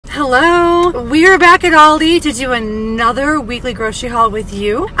Hello. We are back at Aldi to do another weekly grocery haul with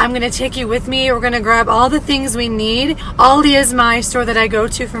you. I'm going to take you with me. We're going to grab all the things we need. Aldi is my store that I go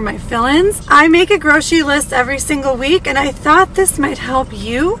to for my fill-ins. I make a grocery list every single week and I thought this might help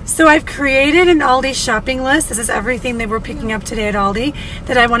you. So I've created an Aldi shopping list. This is everything that we're picking up today at Aldi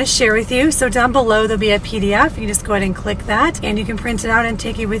that I want to share with you. So down below there'll be a PDF. You can just go ahead and click that and you can print it out and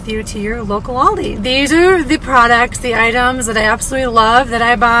take it with you to your local Aldi. These are the products, the items that I absolutely love that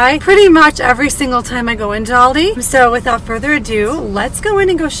I buy pretty much every single time I go into Aldi. So without further ado, let's go in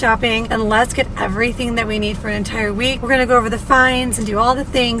and go shopping and let's get everything that we need for an entire week. We're going to go over the finds and do all the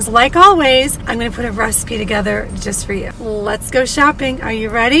things. Like always, I'm going to put a recipe together just for you. Let's go shopping. Are you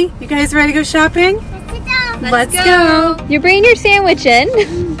ready? You guys ready to go shopping? Let's go. You're bringing your sandwich in.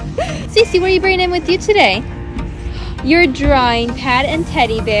 Cece, what are you bringing in with you today? Your drawing pad and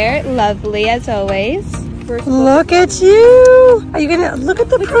teddy bear. Lovely as always. Look at you. Are you gonna look at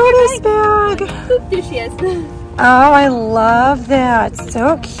the produce bag? There she is. Oh, I love that.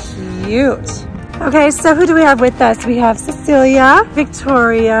 So cute. Okay, so who do we have with us? We have Cecilia,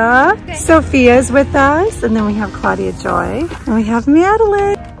 Victoria, Sophia's with us, and then we have Claudia Joy, and we have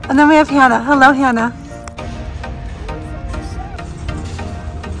Madeline, and then we have Hannah. Hello, Hannah.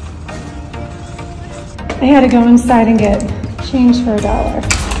 I had to go inside and get change for $1.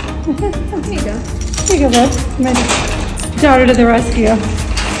 There you go. Here you go, bud. My daughter to the rescue.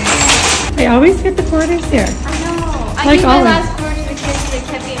 I always get the quarters here. I know. I like used my always. last quarter to the kids that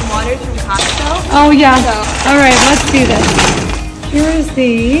kept eating waters from Costco. Oh yeah. So. All right, let's do this. Here is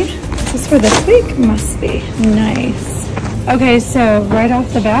this is for this week. Must be nice. Okay, so right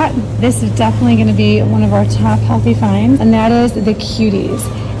off the bat, this is definitely going to be one of our top healthy finds, and that is the cuties.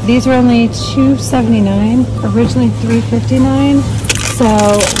 These are only $2.79, originally $3.59. So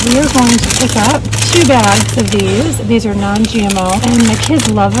we are going to pick up 2 bags of these. These are non-GMO, and my kids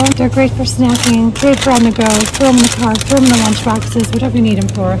love them. They're great for snacking, great for on the go. Throw them in the car, throw them in the lunch boxes, whatever you need them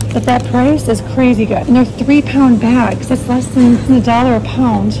for. But that price is crazy good. And they're 3-pound bags. That's less than $1 a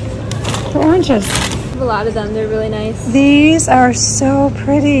pound for oranges. A lot of them. They're really nice. These are so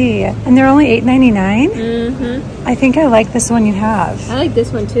pretty, and they're only $8.99. Mm-hmm. I think I like this one you have. I like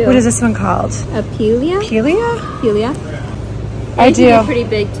this one too. What is this one called? A Pelia? Pelia? Pelia. I do. They're pretty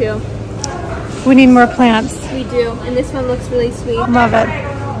big too. We need more plants. We do, and this one looks really sweet. Love it.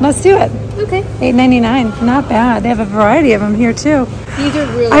 Let's do it. Okay. $8.99. Not bad. They have a variety of them here too. These are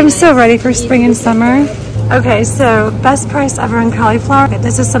really I'm nice. so ready for spring and summer. Okay, so best price ever in cauliflower.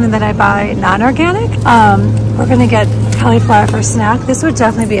 This is something that I buy non-organic. We're gonna get cauliflower for snack. This would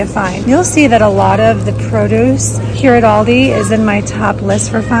definitely be a find. You'll see that a lot of the produce here at Aldi is in my top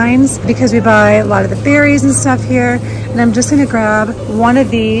list for finds because we buy a lot of the berries and stuff here. And I'm just gonna grab one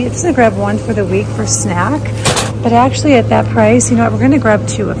of these. I'm just gonna grab one for the week for snack. But actually at that price, you know what, we're gonna grab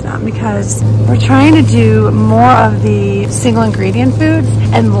 2 of them because we're trying to do more of the single ingredient foods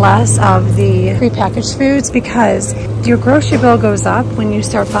and less of the prepackaged foods because your grocery bill goes up when you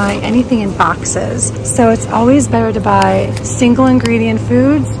start buying anything in boxes. So it's always better to buy single ingredient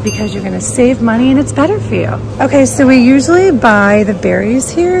foods because you're gonna save money and it's better for you. Okay, so we usually buy the berries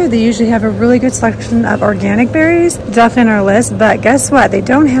here. They usually have a really good selection of organic berries, definitely on our list, but guess what? They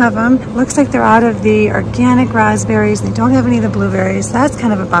don't have them. Looks like they're out of the organic raspberries. They don't have any of the blueberries. That's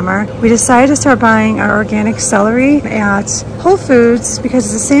kind of a bummer. We decided to start buying our organic celery at Whole Foods because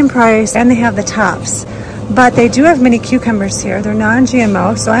it's the same price and they have the tops. But they do have mini cucumbers here. They're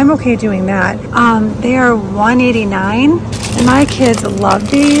non-GMO, so I'm okay doing that. They are $1.89, and my kids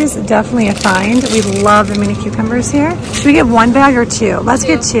love these. Definitely a find. We love the mini cucumbers here. Should we get 1 bag or 2? Let's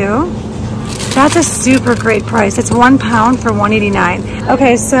get 2. That's a super great price. It's 1 pound for $1.89.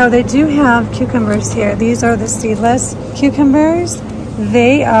 Okay, so they do have cucumbers here. These are the seedless cucumbers.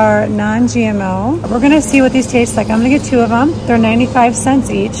 They are non-GMO. We're gonna see what these taste like. I'm gonna get 2 of them. They're 95 cents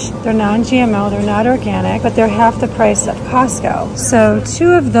each. They're non-GMO, they're not organic, but they're half the price of Costco. So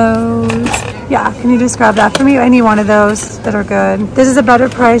 2 of those. Yeah, can you just grab that for me? Any one of those that are good. This is a better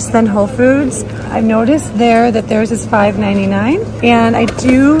price than Whole Foods. I've noticed there that theirs is $5.99, and I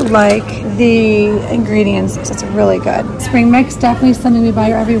do like the ingredients. It's really good. Spring mix, definitely something we buy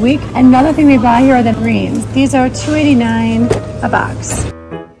here every week. Another thing we buy here are the greens. These are $2.89 a box.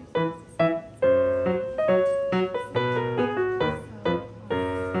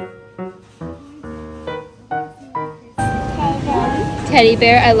 Teddy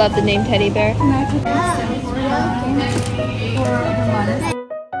bear. I love the name Teddy bear.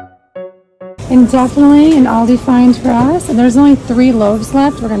 And definitely an Aldi find for us. And there's only 3 loaves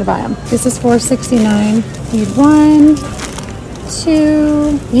left. We're gonna buy them. This is $4.69. Need 1,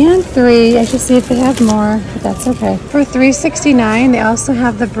 2 and 3. I should see if they have more, but that's okay. For $3.69, they also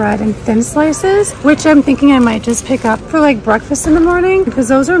have the bread in thin slices, which I'm thinking I might just pick up for like breakfast in the morning because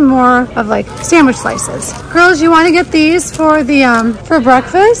those are more of like sandwich slices. Girls, you want to get these for the for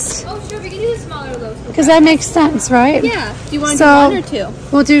breakfast? Oh, sure. We can do the smaller loaves. Because that makes sense, right? Yeah. Do you want to do 1 or 2?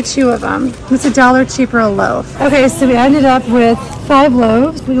 We'll do 2 of them. It's $1 cheaper a loaf. Okay, so we ended up with 5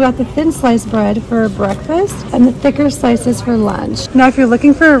 loaves. We got the thin sliced bread for breakfast and the thicker slices for lunch. Now, if you're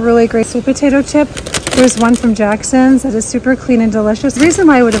looking for a really great sweet potato chip, there's one from Jackson's that is super clean and delicious. The reason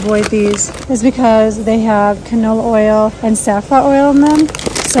why I would avoid these is because they have canola oil and safflower oil in them.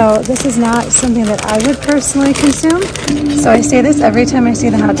 So this is not something that I would personally consume. So I say this every time I see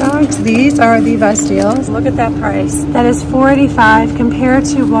the hot dogs. These are the best deals. Look at that price. That is $4.85 compared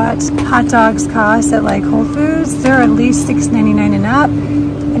to what hot dogs cost at like Whole Foods. They're at least $6.99 and up.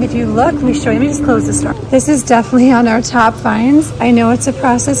 And if you look, let me show you. Let me just close this door. This is definitely on our top finds. I know it's a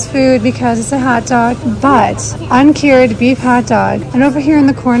processed food because it's a hot dog, but uncured beef hot dog. And over here in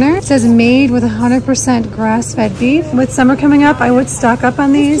the corner, it says made with 100% grass-fed beef. With summer coming up, I would stock up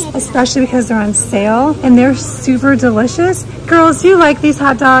on these, especially because they're on sale and they're super delicious. Girls, do you like these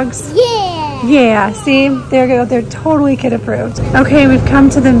hot dogs? Yeah. Yeah, see, there you go. They're totally kid approved. Okay, we've come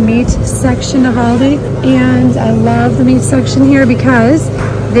to the meat section of Aldi, and I love the meat section here because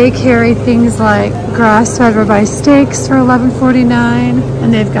they carry things like grass-fed ribeye steaks for $11.49,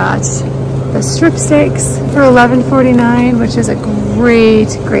 and they've got the strip steaks for $11.49, which is a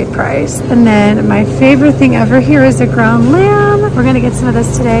great price. And then my favorite thing ever here is the ground lamb. We're gonna get some of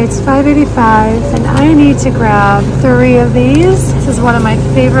this today. It's $5.85, and I need to grab 3 of these. This is one of my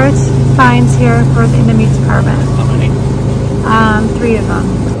favorite finds here in the meat department. How many? 3 of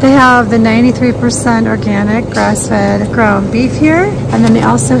them. They have the 93% organic grass-fed ground beef here, and then they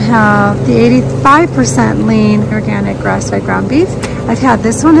also have the 85% lean organic grass-fed ground beef. I've had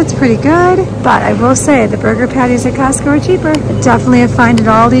this one, it's pretty good, but I will say the burger patties at Costco are cheaper. Definitely a find at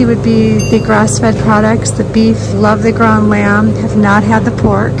Aldi would be the grass-fed products, the beef, love the ground lamb, have not had the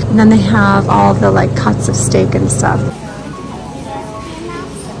pork, and then they have all the like cuts of steak and stuff.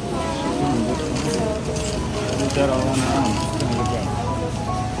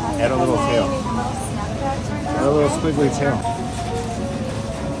 Add a little tail. Add a little squiggly tail.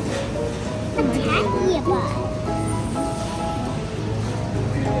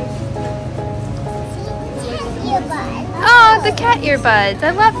 Oh, the cat earbuds.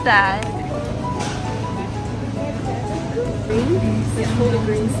 I love that. Holy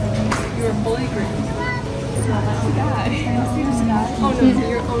greens. You are holy greens. Oh God. Oh no,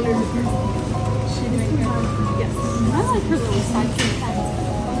 your owner. Yes. I like her little side.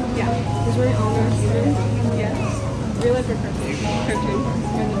 Yeah. Is your owner human? Yes. Real life or cartoon?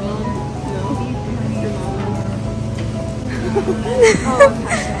 You're the villain? No. Your mom.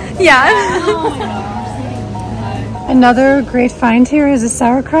 Yeah. Oh my gosh. Another great find here is a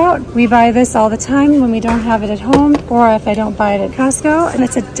sauerkraut. We buy this all the time when we don't have it at home, or if I don't buy it at Costco. And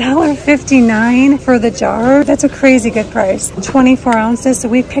it's $1.59 for the jar. That's a crazy good price. 24 ounces, so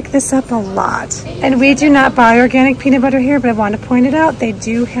we pick this up a lot. And we do not buy organic peanut butter here, but I want to point it out, they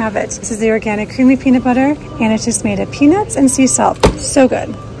do have it. This is the organic creamy peanut butter, and it's just made of peanuts and sea salt. So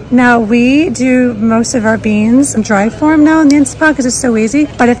good. Now, we do most of our beans in dry form now in the Instant Pot because it's so easy.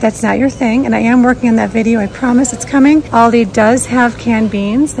 But if that's not your thing, and I am working on that video, I promise it's coming. Aldi does have canned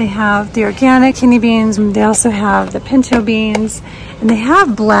beans. They have the organic kidney beans. They also have the pinto beans. And they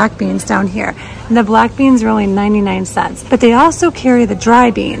have black beans down here. And the black beans are only 99 cents. But they also carry the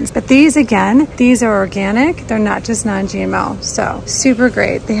dry beans. But these, again, these are organic. They're not just non-GMO. So, super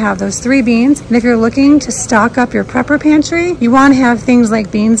great. They have those 3 beans. And if you're looking to stock up your prepper pantry, you want to have things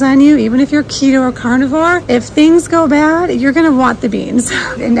like beans on you, even if you're keto or carnivore. If things go bad, you're going to want the beans.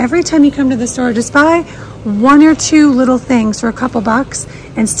 And every time you come to the store, just buy 1 or 2 little things for a couple bucks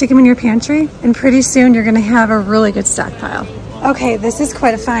and stick them in your pantry. And pretty soon, you're going to have a really good stockpile. Okay, this is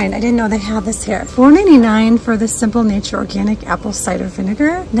quite a find. I didn't know they had this here. $4.99 for the Simple Nature Organic Apple Cider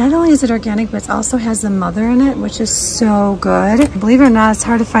Vinegar. Not only is it organic, but it also has the mother in it, which is so good. Believe it or not, it's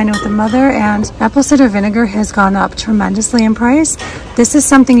hard to find it with the mother, and apple cider vinegar has gone up tremendously in price. This is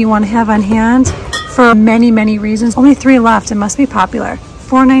something you want to have on hand for many reasons. Only 3 left. It must be popular.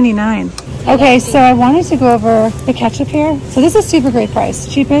 $4.99. Okay, so I wanted to go over the ketchup here. So this is super great price.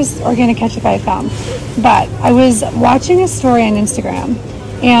 Cheapest organic ketchup I found. But I was watching a story on Instagram,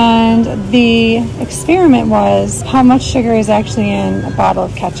 and the experiment was how much sugar is actually in a bottle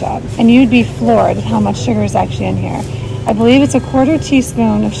of ketchup. And you'd be floored at how much sugar is actually in here. I believe it's 1/4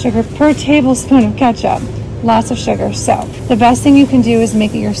 teaspoon of sugar per tablespoon of ketchup. lots of sugar. So the best thing you can do is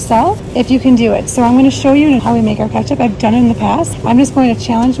make it yourself if you can do it. So I'm going to show you how we make our ketchup. I've done it in the past. I'm just going to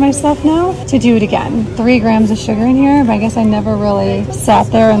challenge myself now to do it again. 3 grams of sugar in here, but I guess I never really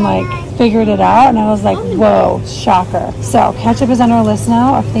sat there and like figured it out, and I was like, whoa, shocker. So ketchup is on our list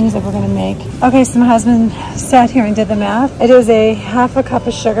now of things that we're going to make. Okay, so my husband sat here and did the math. It is a half a cup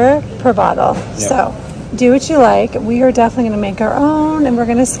of sugar per bottle. Yep. So do what you like. We are definitely going to make our own, and we're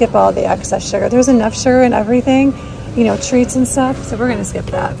going to skip all the excess sugar. There's enough sugar in everything, you know, treats and stuff, so we're going to skip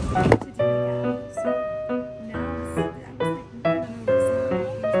that.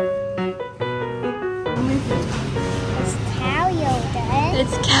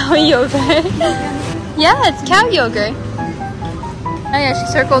 It's cow yogurt. Yeah, it's cow yogurt. Oh yeah, she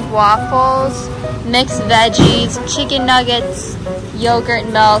circled waffles, mixed veggies, chicken nuggets, yogurt,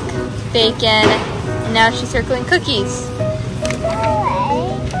 milk, bacon, and now she's circling cookies. That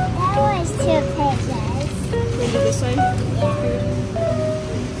was 2 pictures.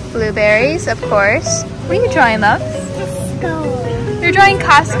 Blueberries, of course. What are you drawing, love? Casserole. You're drawing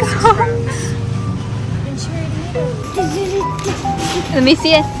Costco? Let me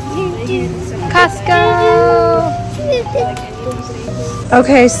see it. Costco.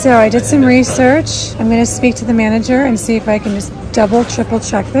 Okay, so I did some research. I'm going to speak to the manager and see if I can just double, triple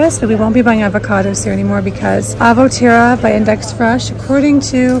check this, but we won't be buying avocados here anymore because Avoterra by Index Fresh, according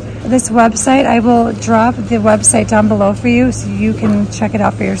to this website, I will drop the website down below for you so you can check it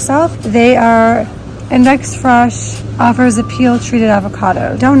out for yourself. They are Index Fresh offers appeal treated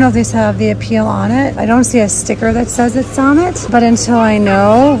avocado. Don't know if these have the appeal on it. I don't see a sticker that says it's on it, but until I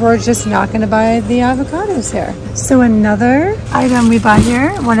know, we're just not going to buy the avocados here. So another item we buy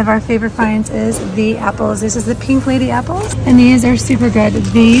here, one of our favorite finds, is the apples. This is the Pink Lady apples, and these are super good.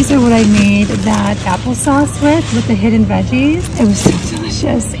 These are what I made that applesauce with the hidden veggies. It was so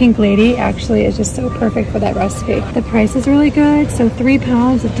delicious. Pink Lady actually is just so perfect for that recipe. The price is really good, so 3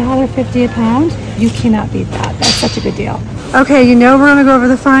 pounds, $1.50 a pound. You cannot beat that. That's such a good deal. Okay, you know we're gonna go over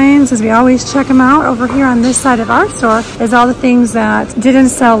the finds as we always check them out. Over here on this side of our store is all the things that didn't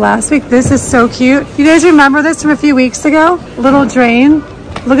sell last week. This is so cute. You guys remember this from a few weeks ago? Little drain.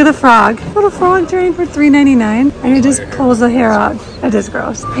 Look at the frog. Little frog drain for $3.99, and it just pulls the hair out. That is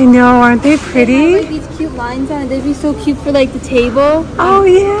gross. I know, aren't they pretty? They have, like, these cute lines on it. They'd be so cute for like the table. Oh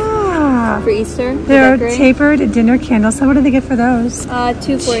yeah. For Easter. They're tapered dinner candles. So what do they get for those?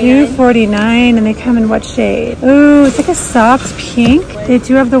 $2.49. $2.49, and they come in what shade? Ooh, it's like a soft pink. They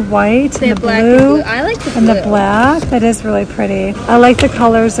do have the white and the blue. I like the blue. And the black. That is really pretty. I like the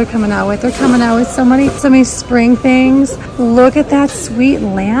colors they're coming out with. They're coming out with so many spring things. Look at that sweet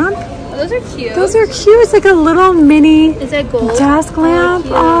lamp. Oh, those are cute. Those are cute. It's like a little mini Is that gold? desk lamp.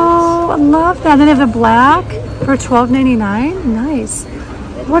 Oh, I love that. Then they have the black for $12.99. Nice.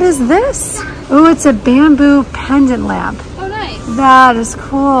 What is this? Oh, it's a bamboo pendant lamp. Oh, nice. That is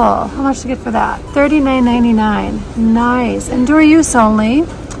cool. How much to get for that? $39.99. Nice. And door use only.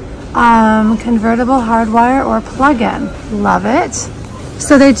 Convertible hardwire or plug-in. Love it.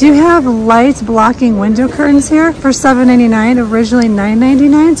 So they do have light blocking window curtains here for $7.99, originally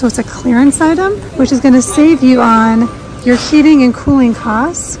 $9.99. So it's a clearance item, which is going to save you on your heating and cooling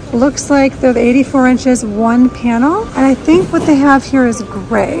costs. Looks like they're 84 inches, 1 panel. And I think what they have here is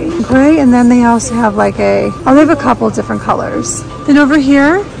gray. Gray, and then they also have like they have a couple different colors. Then over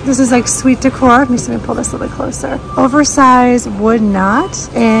here, this is like sweet decor. Let me see if I pull this a little bit closer. Oversized wood knot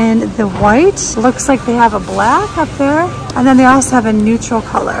and the white. Looks like they have a black up there. And then they also have a neutral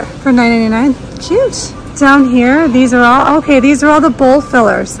color for $9.99. Cute. Down here, these are all the bowl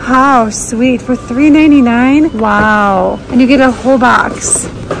fillers. How sweet for $3.99. Wow. And you get a whole box.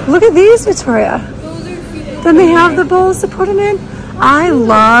 Look at these, Victoria. Then they have the bowls to put them in. I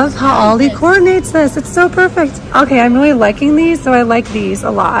love how Aldi coordinates this. It's so perfect. Okay, I'm really liking these, so I like these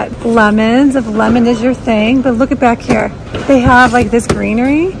a lot. Lemons, if lemon is your thing, but look at back here. They have like this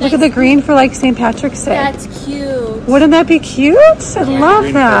greenery. Look at the green for like St. Patrick's Day. That's cute. Wouldn't that be cute? I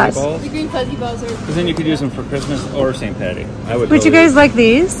love that. The green fuzzy balls are... Because then you could use them for Christmas or St. Patty. Would you guys like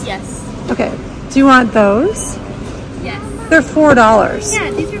these? Yes. Okay. Do you want those? Yes. They're $4.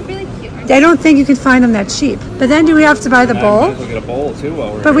 Yeah, these are really cute. I don't think you can find them that cheap. But then do we have to buy the bowl? We'll get a bowl too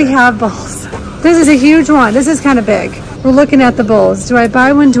while we're But we have bowls. This is a huge one. This is kind of big. We're looking at the bowls. Do I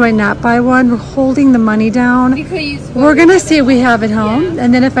buy one? Do I not buy one? We're holding the money down. We're going to see what we have at home. Yeah.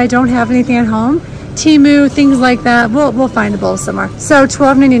 And then if I don't have anything at home, Temu, things like that, we'll find a bowl somewhere. So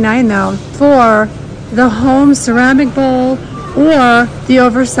 $12.99 though for the home ceramic bowl or the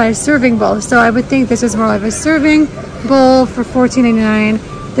oversized serving bowl. So I would think this is more like a serving bowl for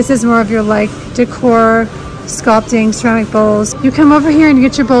 $14.99. This is more of your like decor, sculpting, ceramic bowls. You come over here and you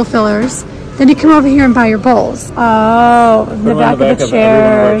get your bowl fillers. Then you come over here and buy your bowls. Oh, in the back of the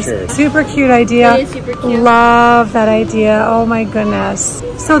chairs. Super cute idea. It is super cute. Love that idea. Oh my goodness.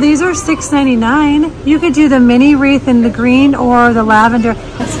 So these are $6.99. You could do the mini wreath in the green or the lavender.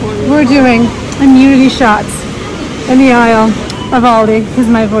 We're doing immunity shots in the aisle of Aldi because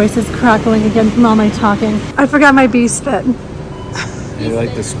my voice is crackling again from all my talking. I forgot my bee spit. You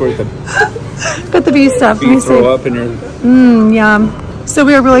like to squirt the Got the bee stuff. Let me see. throw up in your... Yum. So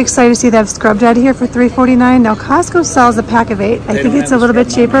we are really excited to see they have Scrub Daddy here for $3.49. Now Costco sells a pack of 8. I think it's a little bit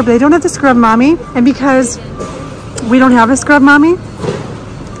cheaper, but they don't have the Scrub Mommy. And because we don't have a Scrub Mommy,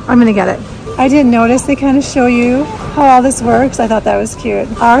 I'm gonna get it. I didn't notice they kind of show you how all this works. I thought that was cute.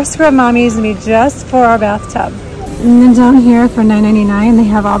 Our Scrub Mommy is gonna be just for our bathtub. And then down here for $9.99, they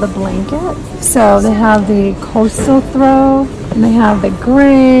have all the blankets. So they have the coastal throw, and they have the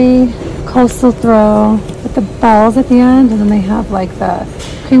gray coastal throw with the balls at the end, and then they have like the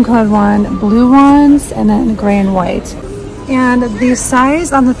cream colored one, blue ones, and then gray and white. And the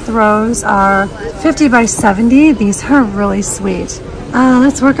size on the throws are 50 by 70. These are really sweet.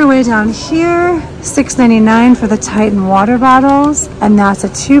 Let's work our way down here. $6.99 for the Titan water bottles, and that's a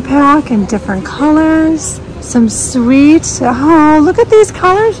 2-pack in different colors. Some sweet, oh, look at these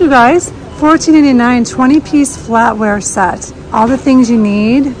colors, you guys. $14.99, 20-piece flatware set. All the things you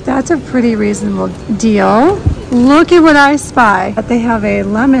need. That's a pretty reasonable deal. Look at what I spy. They have a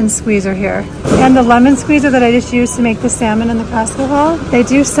lemon squeezer here. And the lemon squeezer that I just used to make the salmon in the Costco haul, they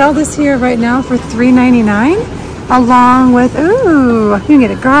do sell this here right now for $3.99. Along with, ooh, you can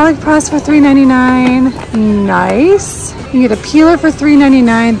get a garlic press for $3.99. Nice. You can get a peeler for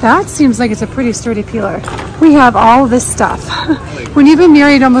 $3.99. That seems like it's a pretty sturdy peeler. We have all this stuff. When you've been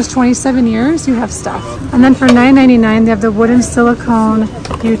married almost 27 years, you have stuff. And then for $9.99, they have the wooden silicone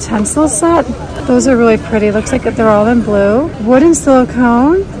utensil set. Those are really pretty. Looks like they're all in blue. Wooden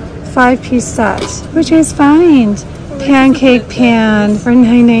silicone 5-piece set, which is fine. Pancake pan for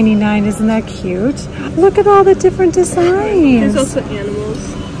 $9.99. Isn't that cute? Look at all the different designs. There's also animals.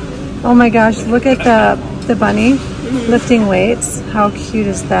 Oh my gosh, look at the bunny lifting weights. How cute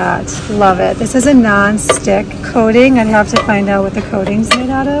is that? Love it. This is a non-stick coating. I'd have to find out what the coating's made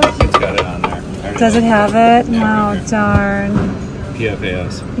out of. It's got it on there. Does it have it? Yeah, Oh, darn.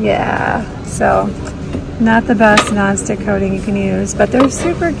 PFAS. Yeah, so not the best non-stick coating you can use, but they're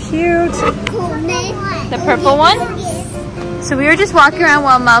super cute. The purple one? So we were just walking around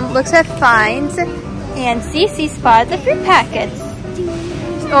while Mom looks at finds, and Cece spotted the fruit packets.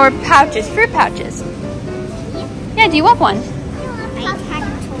 Or pouches, fruit pouches. Yeah, do you want one?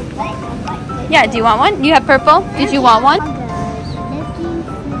 Yeah, do you want one? You have purple? Did you want one?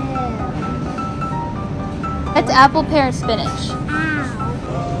 That's apple, pear, and spinach.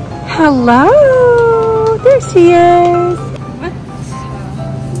 Hello, there she is.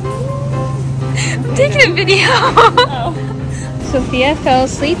 I'm taking a video. Sophia fell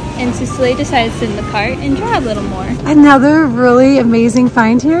asleep and Cicely decided to sit in the cart and draw a little more. Another really amazing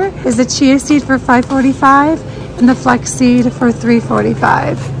find here is the chia seed for $5.45 and the flex seed for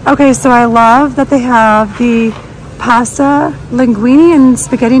 $3.45. Okay, so I love that they have the pasta, linguine, and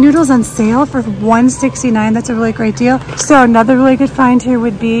spaghetti noodles on sale for $1.69. That's a really great deal. So another really good find here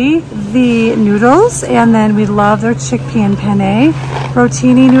would be the noodles, and then we love their chickpea and penne.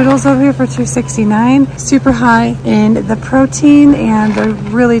 Rotini noodles over here for $2.69. Super high in the protein, and they're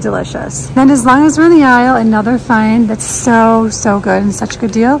really delicious. Then as long as we're in the aisle, another find that's so good and such a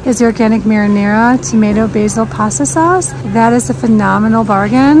good deal is the organic marinara tomato basil pasta sauce. That is a phenomenal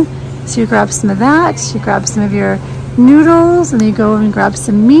bargain. So you grab some of that, you grab some of your noodles, and then you go and grab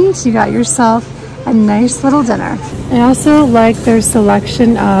some meat. You got yourself a nice little dinner. I also like their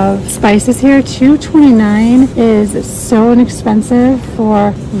selection of spices here. $2.29 is so inexpensive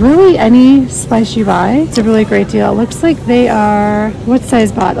for really any spice you buy. It's a really great deal. It looks like they are, what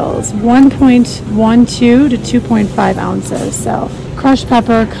size bottles? 1.12 to 2.5 ounces. So crushed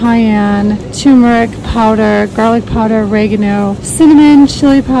pepper, cayenne, turmeric powder, garlic powder, oregano, cinnamon,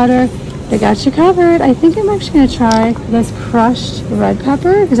 chili powder. They got you covered. I think I'm actually going to try this crushed red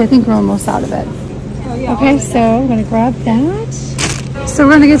pepper because I think we're almost out of it. Okay, so I'm going to grab that. So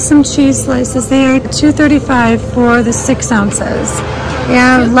we're going to get some cheese slices. They are $2.35 for the 6 ounces.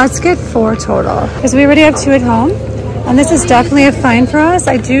 And let's get 4 total because we already have 2 at home. And this is definitely a find for us.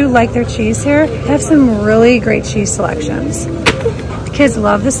 I do like their cheese here. They have some really great cheese selections. The kids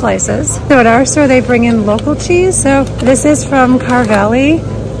love the slices. So at our store, they bring in local cheese. So this is from Carvelli.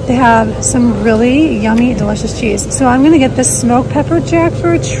 They have some really yummy, delicious cheese. So I'm gonna get the smoked pepper jack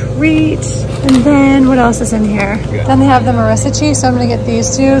for a treat. And then what else is in here? Then they have the Marissa cheese, so I'm gonna get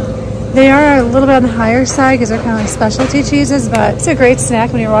these 2. They are a little bit on the higher side because they're kind of like specialty cheeses, but it's a great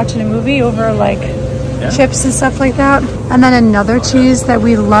snack when you're watching a movie over like chips and stuff like that. And then another cheese that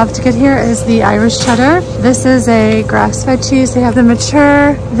we love to get here is the Irish cheddar. This is a grass-fed cheese. They have the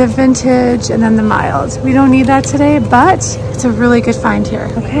mature, the vintage, and then the mild. We don't need that today, but it's a really good find here.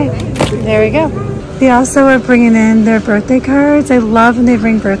 Okay, there we go. They also are bringing in their birthday cards. I love when they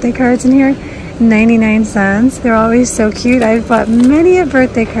bring birthday cards in here. 99 cents. They're always so cute. I've bought many of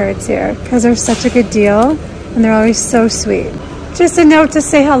birthday cards here because they're such a good deal and they're always so sweet. Just a note to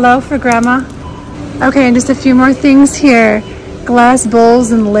say hello for Grandma. Okay, and just a few more things here. Glass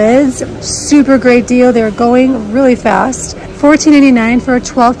bowls and lids, super great deal. They're going really fast. $14.99 for a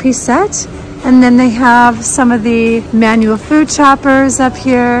 12-piece set. And then they have some of the manual food choppers up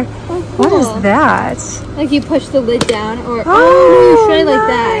here. Oh, cool. What is that? Like you push the lid down, or oh, no, you shred it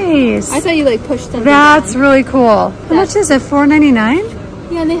nice. like that. I thought you like pushed something That's down. really cool. How much is it?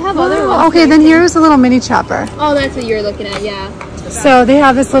 $4.99? Yeah, and they have other ones. Okay, then here's a little mini chopper. Oh, that's what you're looking at, yeah. So they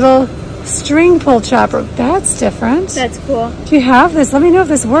have this little string pull chopper. That's different. That's cool. Do you have this? Let me know if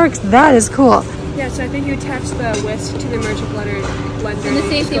this works. That is cool. Yeah, so I think you attach the whisk to the merchant blender. And the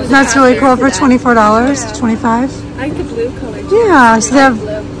same thing with That's really cool for $24, Yeah. $25. I like the blue color too. Yeah, so they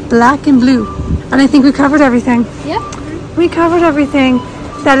have black and blue. And I think we covered everything. Yep. We covered everything.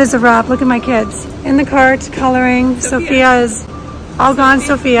 That is a wrap. Look at my kids. In the cart, coloring. Sophia is all gone,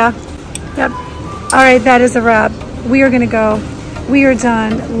 Sophia. Yep. All right, that is a wrap. We are going to go. We are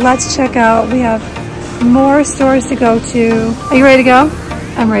done. Let's check out. We have more stores to go to. Are you ready to go?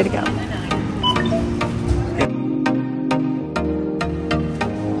 I'm ready to go.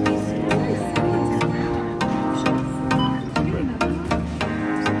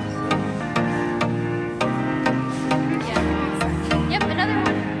 Yep, another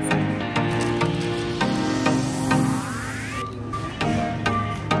one.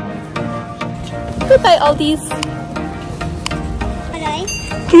 Goodbye, Aldi's.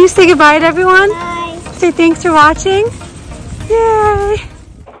 Can you say goodbye to everyone? Bye. Say thanks for watching. Yay.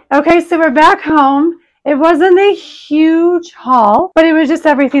 Okay, so we're back home. It wasn't a huge haul, but it was just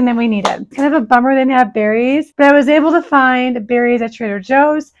everything that we needed. Kind of a bummer they didn't have berries, but I was able to find berries at Trader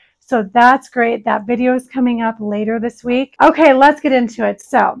Joe's. So that's great. That video is coming up later this week. Okay, let's get into it.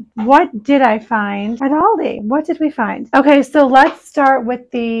 So what did I find at Aldi? What did we find? Okay, so let's start with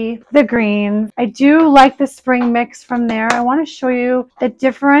the greens. I do like the spring mix from there. I want to show you the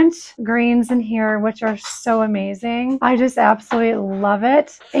different greens in here, which are so amazing. I just absolutely love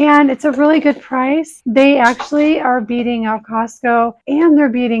it. And it's a really good price. They actually are beating out Costco and they're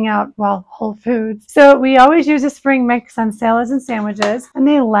beating out, well, Whole Foods. So we always use a spring mix on salads and sandwiches and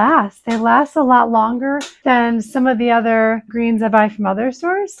they last. They last a lot longer than some of the other greens I buy from other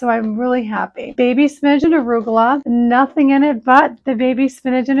stores, so I'm really happy. Baby spinach and arugula, nothing in it but the baby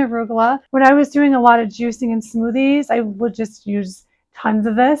spinach and arugula. When I was doing a lot of juicing and smoothies, I would just use tons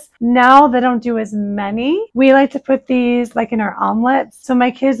of this. Now they don't do as many. We like to put these like in our omelets, so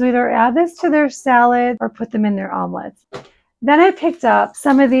my kids will either add this to their salad or put them in their omelets. Then I picked up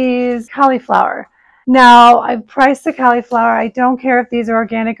some of these cauliflower. Now, I've priced the cauliflower. I don't care if these are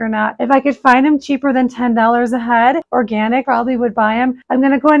organic or not. If I could find them cheaper than $10 a head, organic, probably would buy them. I'm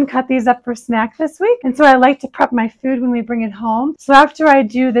going to go ahead and cut these up for snack this week. And so I like to prep my food when we bring it home. So after I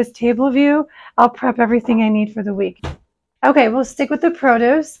do this table view, I'll prep everything I need for the week. Okay, we'll stick with the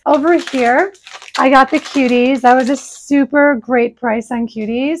produce. Over here, I got the cuties. That was a super great price on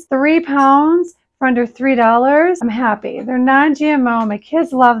cuties. 3 pounds. For under $3. I'm happy. They're non-GMO. My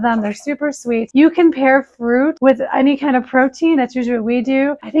kids love them. They're super sweet. You can pair fruit with any kind of protein. That's usually what we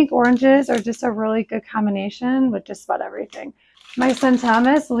do. I think oranges are just a really good combination with just about everything. My son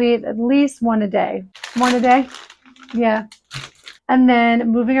Thomas will eat at least one a day. One a day? Yeah. And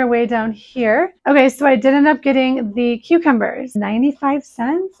then moving our way down here. Okay, so I did end up getting the cucumbers. 95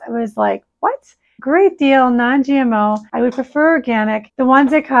 cents. I was like, what? Great deal, non-GMO. I would prefer organic. The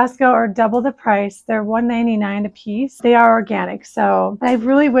ones at Costco are double the price. They're $1.99 a piece. They are organic, so I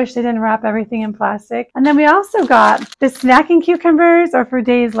really wish they didn't wrap everything in plastic. And then we also got the snacking cucumbers, or for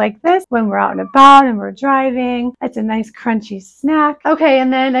days like this when we're out and about and we're driving. It's a nice crunchy snack. Okay,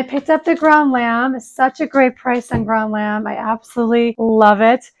 and then I picked up the ground lamb. It's such a great price on ground lamb. I absolutely love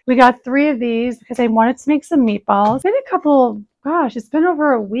it. We got 3 of these because I wanted to make some meatballs. It's been a couple, gosh, it's been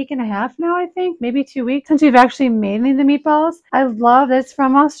over a week and a half now, I think, maybe 2 weeks since we've actually made the meatballs. I love this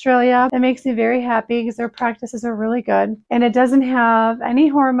from Australia. It makes me very happy because their practices are really good. And it doesn't have any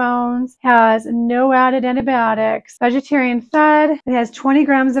hormones, has no added antibiotics, vegetarian fed. It has 20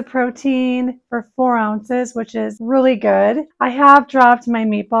 grams of protein for 4 ounces, which is really good. I have dropped my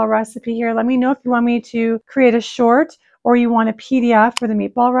meatball recipe here. Let me know if you want me to create a short or you want a PDF for the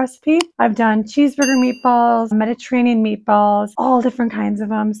meatball recipe. I've done cheeseburger meatballs, Mediterranean meatballs, all different kinds of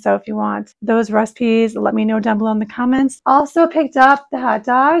them. So if you want those recipes, let me know down below in the comments. Also picked up the hot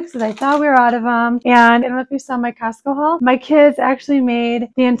dogs because I thought we were out of them. And I don't know if you saw my Costco haul. My kids actually made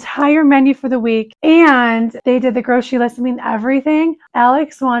the entire menu for the week and they did the grocery list. I mean, everything.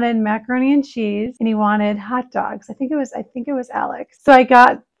 Alex wanted macaroni and cheese and he wanted hot dogs. I think it was Alex. So I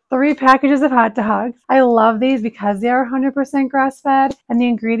got 3 packages of hot dogs. I love these because they are 100% grass-fed and the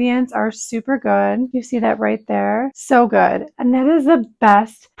ingredients are super good. You see that right there? So good. And that is the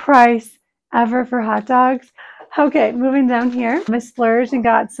best price ever for hot dogs. Okay, moving down here, I splurged and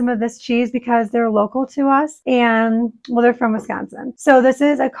got some of this cheese because they're local to us and, well, they're from Wisconsin. So this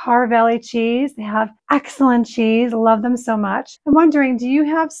is a Car Valley cheese. They have excellent cheese. Love them so much. I'm wondering, do you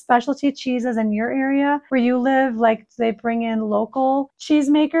have specialty cheeses in your area where you live? Like, do they bring in local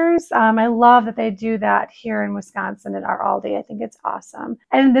cheesemakers? I love that they do that here in Wisconsin at our Aldi. I think it's awesome.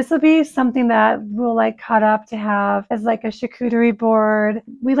 And this will be something that we'll like cut up to have as like a charcuterie board.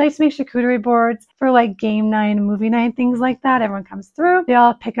 We like to make charcuterie boards for like game night, movie night, things like that. Everyone comes through, they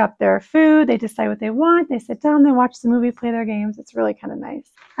all pick up their food, they decide what they want, they sit down, they watch the movie, play their games. It's really kind of nice.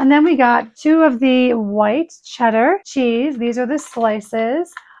 And then we got 2 of the white cheddar cheese. These are the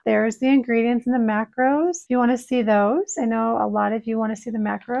slices. There's the ingredients and the macros. If you want to see those, I know a lot of you want to see the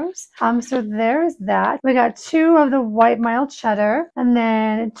macros. So there's that. We got 2 of the white mild cheddar and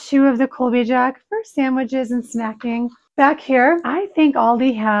then 2 of the Colby Jack for sandwiches and snacking. Back here, I think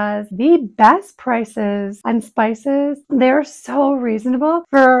Aldi has the best prices on spices. They're so reasonable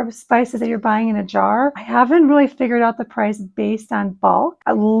for spices that you're buying in a jar. I haven't really figured out the price based on bulk.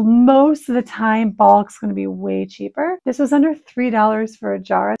 Most of the time, bulk's going to be way cheaper. This was under $3 for a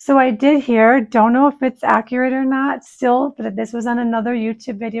jar. So I did hear, don't know if it's accurate or not still, but this was on another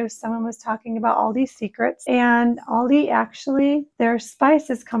YouTube video. Someone was talking about Aldi's secrets. And Aldi actually, their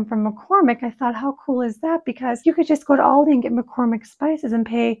spices come from McCormick. I thought, how cool is that? Because you could just go to Aldi and get McCormick spices and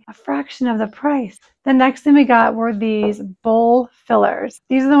pay a fraction of the price. The next thing we got were these bowl fillers.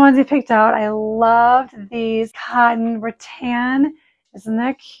 These are the ones I picked out. I loved these cotton rattan. Isn't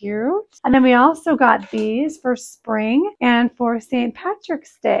that cute? And then we also got these for spring and for St.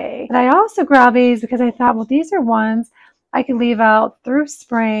 Patrick's Day. And I also grabbed these because I thought, well, these are ones I could leave out through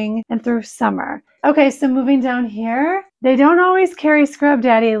spring and through summer. Okay, so moving down here, they don't always carry Scrub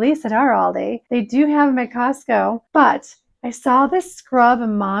Daddy, at least at our Aldi. They do have them at Costco, but I saw this Scrub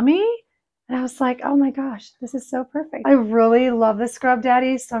Mommy and I was like, oh my gosh, this is so perfect. I really love the Scrub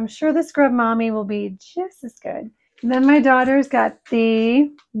Daddy, so I'm sure the Scrub Mommy will be just as good. And then my daughters got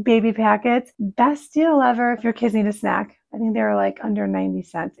the baby packets. Best deal ever if your kids need a snack. I think they were like under 90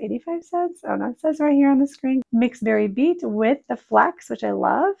 cents, 85 cents. Oh no, it says right here on the screen. Mixed berry beet with the flex, which I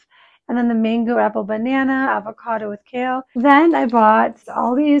love. And then the mango, apple, banana, avocado with kale. Then I bought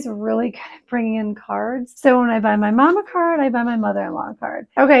all these really kind of bringing in cards. So when I buy my mom a card, I buy my mother-in-law a card.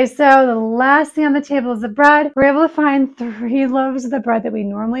 Okay, so the last thing on the table is the bread. We're able to find 3 loaves of the bread that we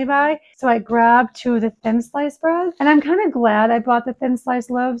normally buy. So I grabbed 2 of the thin slice bread. And I'm kind of glad I bought the thin slice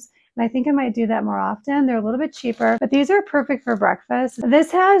loaves. And I think I might do that more often. They're a little bit cheaper, but these are perfect for breakfast.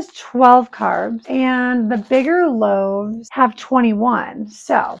 This has 12 carbs and the bigger loaves have 21.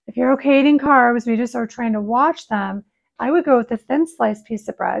 So if you're okay eating carbs, we just are trying to watch them, I would go with the thin sliced piece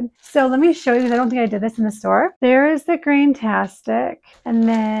of bread. So let me show you, because I don't think I did this in the store. There is the Grain-tastic and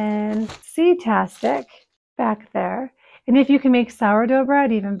then Seed-tastic back there. And if you can make sourdough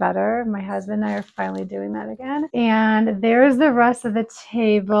bread, even better. My husband and I are finally doing that again. And there's the rest of the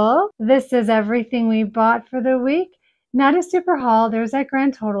table. This is everything we bought for the week. Not a super haul. There's that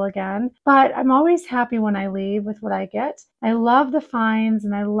grand total again. But I'm always happy when I leave with what I get. I love the finds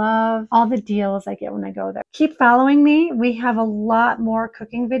and I love all the deals I get when I go there. Keep following me. We have a lot more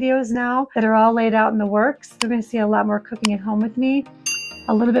cooking videos now that are all laid out in the works. You're going to see a lot more cooking at home with me.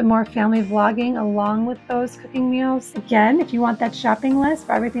 A little bit more family vlogging along with those cooking meals. Again, if you want that shopping list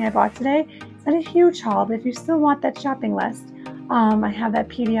for everything I bought today, it's not a huge haul, but if you still want that shopping list, I have that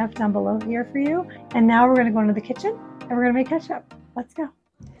PDF down below here for you. And now we're going to go into the kitchen and we're going to make ketchup. Let's go.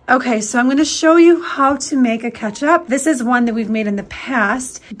 Okay, so I'm going to show you how to make a ketchup. This is one that we've made in the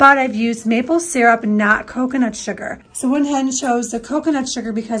past, but I've used maple syrup, not coconut sugar. So went ahead and chose the coconut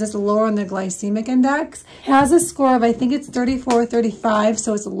sugar because it's lower on the glycemic index. It has a score of, I think it's 34 or 35,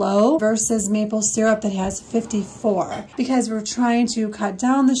 so it's low, versus maple syrup that has 54. Because we're trying to cut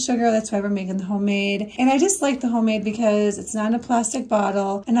down the sugar, that's why we're making the homemade. And I just like the homemade because it's not in a plastic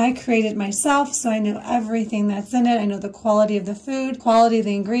bottle, and I created it myself, so I know everything that's in it. I know the quality of the food, quality of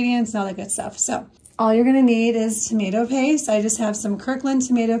the ingredients, and all that good stuff. So All you're gonna need is tomato paste. I just have some Kirkland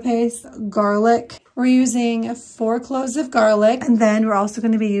tomato paste, garlic. We're using 4 cloves of garlic, and then we're also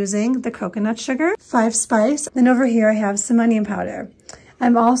gonna be using the coconut sugar, 5 spice. Then over here I have some onion powder.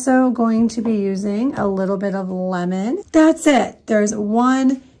 I'm also going to be using a little bit of lemon. That's it. There's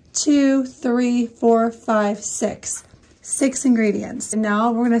 1, 2, 3, 4, 5, 6. 6 ingredients. And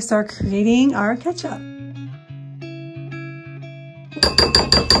now we're gonna start creating our ketchup.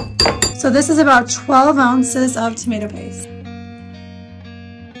 So this is about 12 ounces of tomato paste.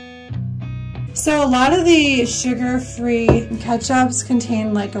 So a lot of the sugar-free ketchups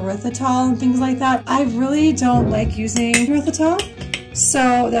contain like erythritol and things like that. I really don't like using erythritol,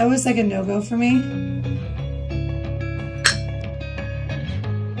 so that was like a no-go for me.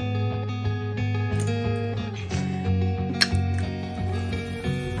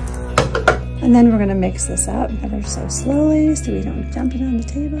 And then we're gonna mix this up ever so slowly so we don't dump it on the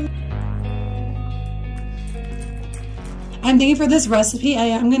table. I'm thinking for this recipe, I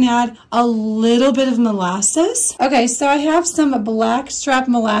am gonna add a little bit of molasses. Okay, so I have some blackstrap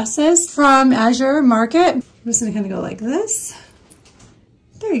molasses from Azure Market. I'm just gonna kind of go like this.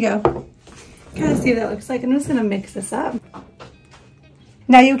 There you go. Kind of see what that looks like. I'm just gonna mix this up.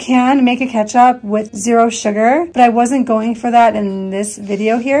 Now you can make a ketchup with 0 sugar, but I wasn't going for that in this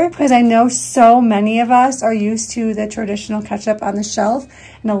video here because I know so many of us are used to the traditional ketchup on the shelf.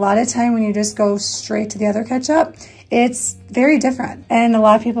 And a lot of time when you just go straight to the other ketchup, it's very different. And a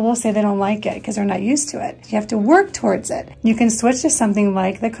lot of people will say they don't like it because they're not used to it. You have to work towards it. You can switch to something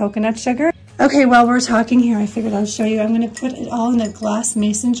like the coconut sugar. Okay, while we're talking here, I figured I'll show you. I'm gonna put it all in a glass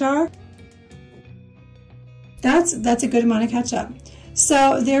mason jar. That's a good amount of ketchup.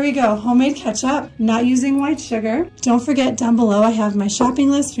 So there we go, homemade ketchup, not using white sugar. Don't forget down below I have my shopping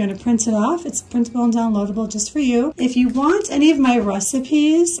list if you want to print it off. It's printable and downloadable just for you. If you want any of my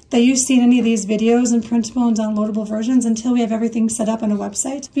recipes that you see in any of these videos in printable and downloadable versions until we have everything set up on a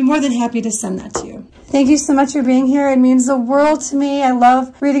website, I'd be more than happy to send that to you. Thank you so much for being here. It means the world to me. I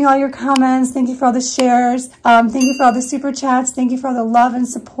love reading all your comments. Thank you for all the shares. Thank you for all the super chats. Thank you for all the love and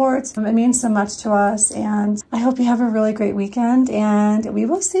support. It means so much to us, and I hope you have a really great weekend, and we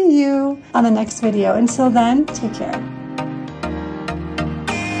will see you on the next video. Until then, take care.